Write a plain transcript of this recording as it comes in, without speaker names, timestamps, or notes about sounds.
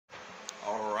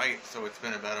Alright, so it's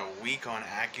been about a week on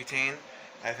Accutane.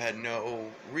 I've had no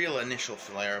real initial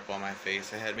flare-up on my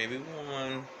face. I had maybe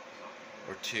one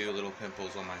or two little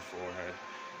pimples on my forehead.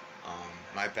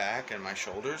 My back and my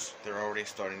shoulders, they're already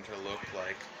starting to look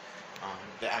like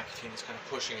the Accutane is kind of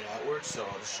pushing it outward. So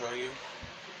I'll just show you.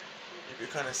 You can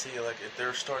kind of see like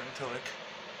they're starting to like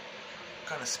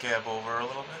kind of scab over a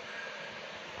little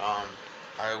bit.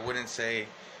 I wouldn't say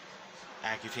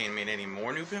Accutane made any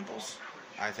more new pimples.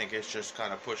 I think it's just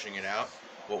kind of pushing it out,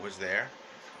 what was there.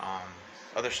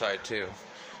 Other side too,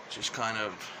 just kind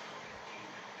of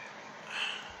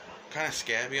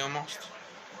scabby almost,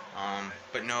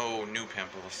 but no new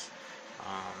pimples.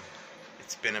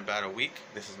 It's been about a week.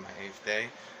 This is my 8th day,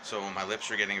 so my lips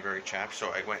are getting very chapped,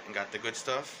 so I went and got the good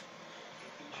stuff.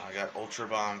 I got Ultra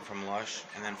Balm from Lush,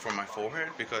 and then for my forehead,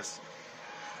 because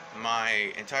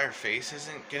my entire face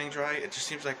isn't getting dry, it just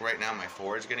seems like right now my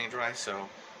forehead's getting dry, so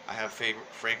I have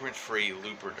fragrance-free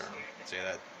Lubriderm. Say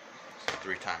that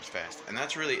 3 times fast. And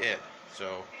that's really it.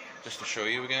 So, just to show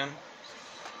you again,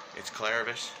 it's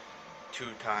Clarivis 2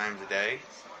 times a day.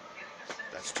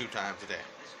 That's 2 times a day.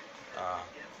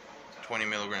 20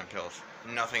 milligram pills.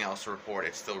 Nothing else to report.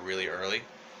 It's still really early.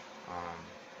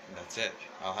 That's it.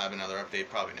 I'll have another update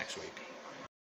probably next week.